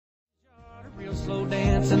Slow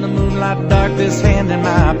dance in the moonlight dark, this hand in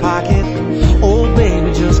my pocket. Oh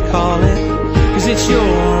baby, just call it, 'cause it's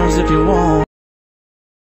yours if you want.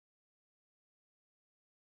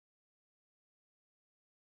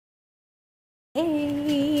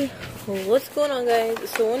 Hey, what's going on, guys?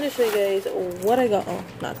 So I want to show you guys what I got. Oh,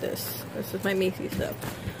 not this. This is my Macy's stuff.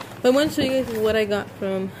 But I want to show you guys what I got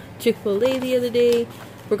from Chick-fil-A the other day.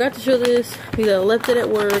 Forgot to show this because I left it at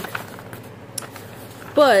work.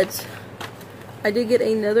 But I did get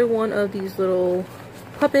another one of these little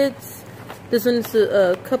puppets. This one's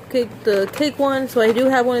the cupcake, the cake one. So I do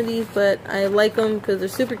have one of these, but I like them because they're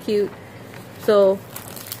super cute. So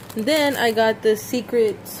then I got the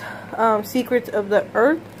Secrets of the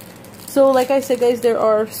Earth. So like I said, guys, there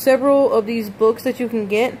are several of these books that you can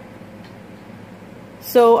get.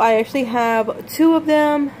 So I actually have 2 of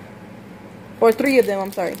them, or 3 of them,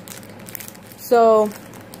 I'm sorry. So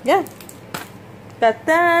yeah, got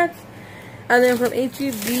that. And then from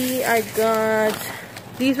HEB I got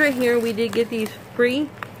these right here. We did get these free,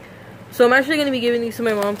 so I'm actually going to be giving these to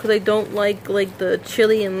my mom because I don't like the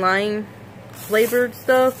chili and lime flavored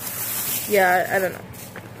stuff. Yeah, I don't know.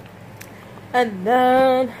 And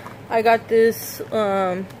then I got this,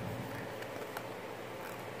 what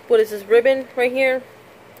is this ribbon right here?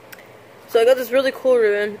 So I got this really cool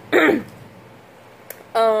ribbon.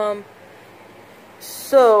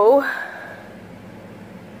 So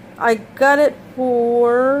I got it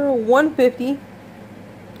for $1.50,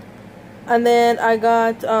 and then I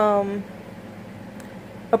got a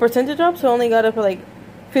percentage off, so I only got it for like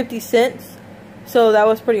 50 cents. So that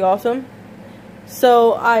was pretty awesome.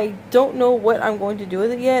 So I don't know what I'm going to do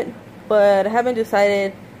with it yet, but I haven't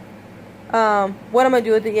decided what I'm going to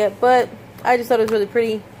do with it yet, but I just thought it was really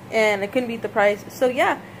pretty and I couldn't beat the price. So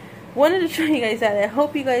yeah, wanted to show you guys that. I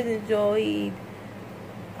hope you guys enjoyed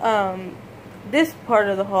this part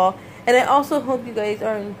of the haul, and I also hope you guys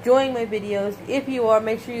are enjoying my videos. If you are,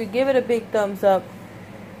 make sure you give it a big thumbs up,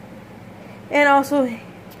 and also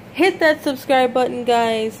hit that subscribe button,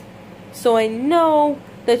 guys, so I know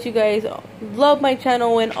that you guys love my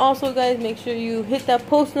channel. And also, guys, make sure you hit that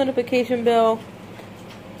post notification bell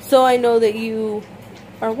so I know that you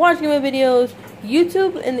are watching my videos.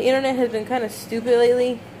 YouTube and the internet has been kind of stupid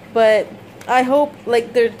lately, but I hope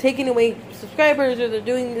like they're taking away subscribers or they're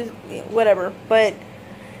doing this, whatever. But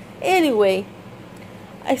anyway,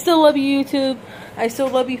 I still love you, YouTube. I still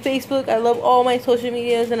love you, Facebook. I love all my social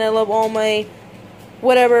medias and I love all my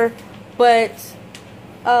whatever. But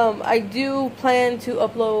I do plan to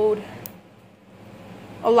upload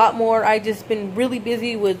a lot more. I just been really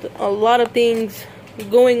busy with a lot of things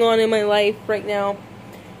going on in my life right now.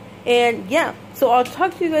 And yeah, so I'll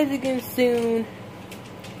talk to you guys again soon,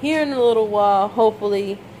 here in a little while,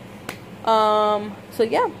 hopefully. So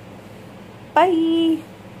yeah, bye.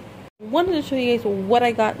 Wanted to show you guys what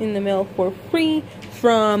I got in the mail for free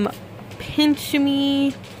from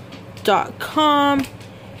pinchme.com.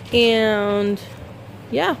 And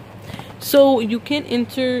yeah, so you can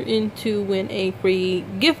enter into win a free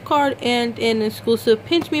gift card and an exclusive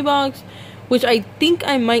Pinch Me box, which I think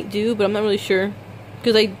I might do, but I'm not really sure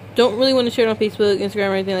because I don't really want to share it on Facebook, Instagram,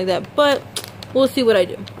 or anything like that. But we'll see what I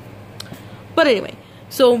do. But anyway,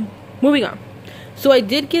 so moving on. So I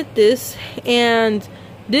did get this, and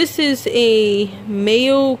this is a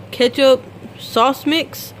mayo ketchup sauce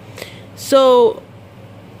mix. So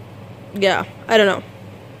yeah, I don't know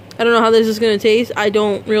how this is going to taste. I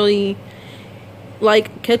don't really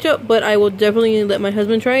like ketchup, but I will definitely let my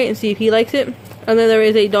husband try it and see if he likes it. And then there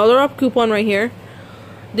is a $1 off coupon right here.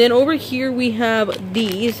 Then over here we have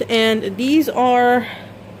these, and these are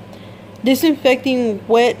disinfecting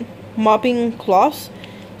wet mopping cloths.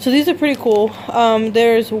 So these are pretty cool.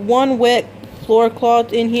 There's one wet floor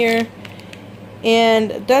cloth in here,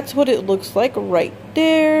 and that's what it looks like right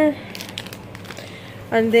there.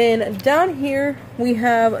 And then down here we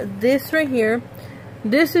have this right here.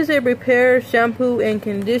 This is a repair shampoo and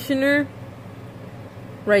conditioner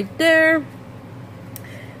right there.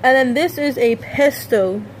 And then this is a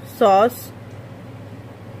pesto sauce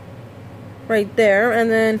right there. And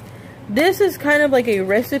then this is kind of like a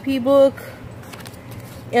recipe book.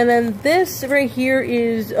 And then this right here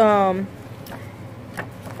is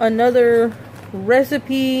another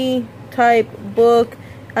recipe type book.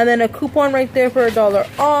 And then a coupon right there for $1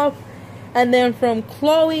 off. And then from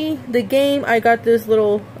Chloe the game, I got this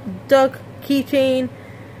little duck keychain,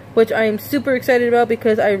 which I am super excited about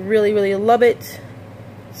because I really, really love it.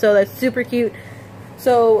 So that's super cute.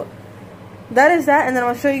 So that is that. And then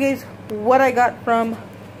I'll show you guys what I got from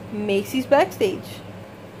Macy's Backstage.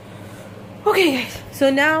 Okay guys, so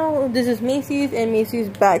now this is Macy's and Macy's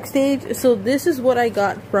backstage. So this is what I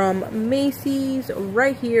got from Macy's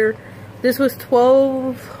right here. This was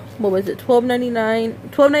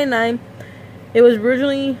 $12.99. It was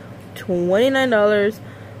originally $29,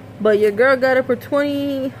 but your girl got it for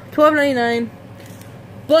 $12.99.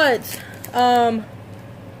 But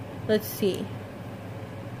let's see,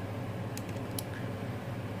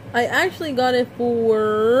 I actually got it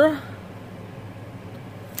for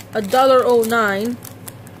 $1.09.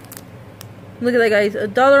 Look at that, guys,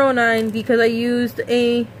 $1.09, because I used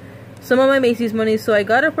some of my Macy's money, so I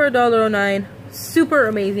got it for $1.09. Super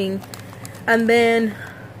amazing. And then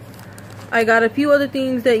I got a few other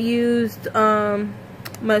things that used some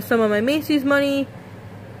of my Macy's money.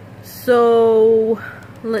 So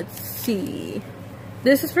let's see.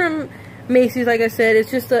 This is from Macy's, like I said.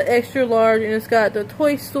 It's just an extra large, and it's got the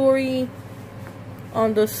Toy Story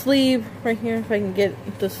on the sleeve right here. If I can get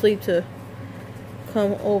the sleeve to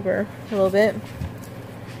come over a little bit.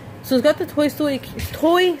 So it's got the Toy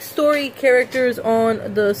Story characters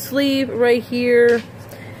on the sleeve right here.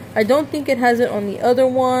 I don't think it has it on the other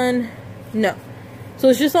one. No. So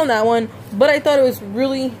it's just on that one. But I thought it was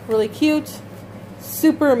really, really cute.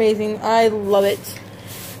 Super amazing. I love it.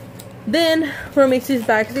 Then from Macy's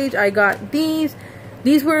backstage, I got these.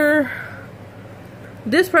 These were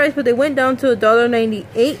this price, but they went down to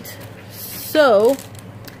 $1.98. So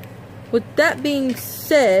with that being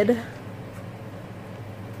said,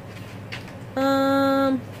 that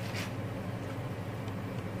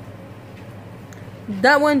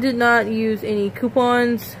one did not use any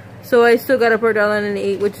coupons, so I still got it for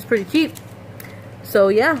 $1.98, which is pretty cheap. So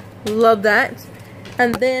yeah, love that.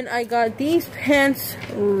 And then I got these pants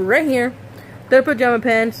right here. They're pajama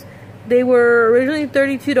pants. They were originally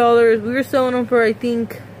 $32. We were selling them for, I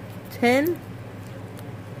think, $10,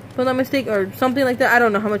 if I'm not mistaken, or something like that. I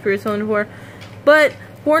don't know how much we were selling them for, but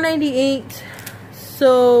 $4.98.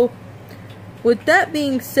 So with that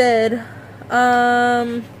being said,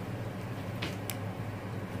 that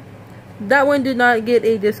one did not get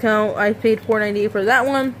a discount. I paid $4.98 for that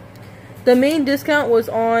one. The main discount was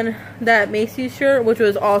on that Macy's shirt, which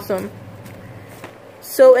was awesome.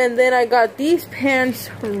 So, and then I got these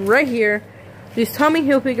pants right here. These Tommy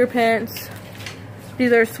Hilfiger pants.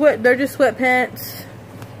 These are they're just sweatpants.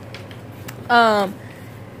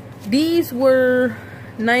 These were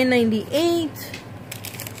 $9.98.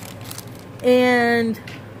 And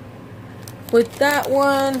with that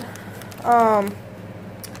one,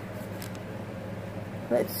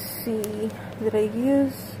 let's see, did I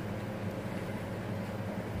use?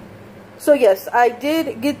 So yes, I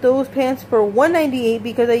did get those pants for $1.98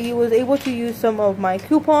 because I was able to use some of my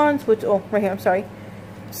coupons, which, oh, right here, I'm sorry.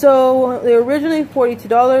 So they were originally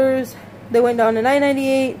 $42. They went down to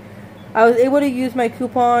 $9.98. I was able to use my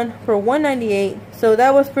coupon for $1.98. So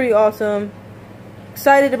that was pretty awesome.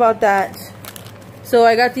 Excited about that. So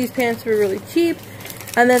I got these pants for really cheap.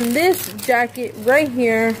 And then this jacket right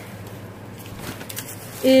here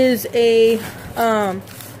is a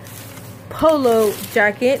polo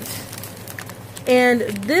jacket. And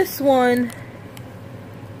this one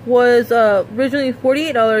was originally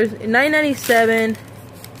 $48, $9.97,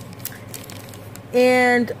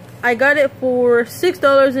 and I got it for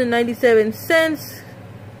 $6.97,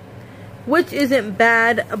 which isn't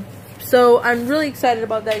bad. So I'm really excited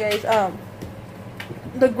about that, guys.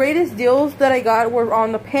 The greatest deals that I got were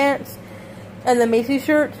on the pants and the Macy's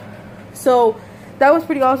shirt, so that was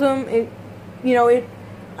pretty awesome. I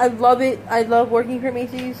love it. I love working for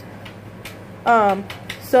Macy's.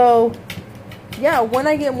 So yeah, when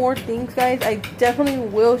I get more things, guys, I definitely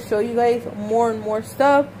will show you guys more and more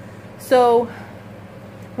stuff. So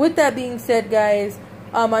with that being said, guys,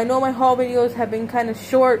 I know my haul videos have been kind of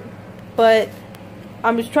short, but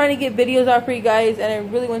I'm just trying to get videos out for you guys, and I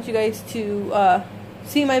really want you guys to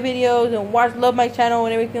see my videos and love my channel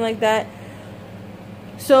and everything like that.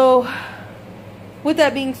 So with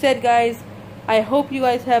that being said, guys, I hope you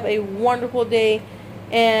guys have a wonderful day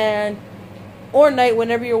or night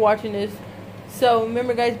whenever you're watching this. So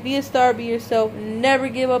remember, guys, be a star, be yourself, never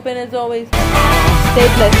give up, and as always, stay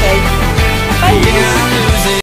blessed, guys. Bye.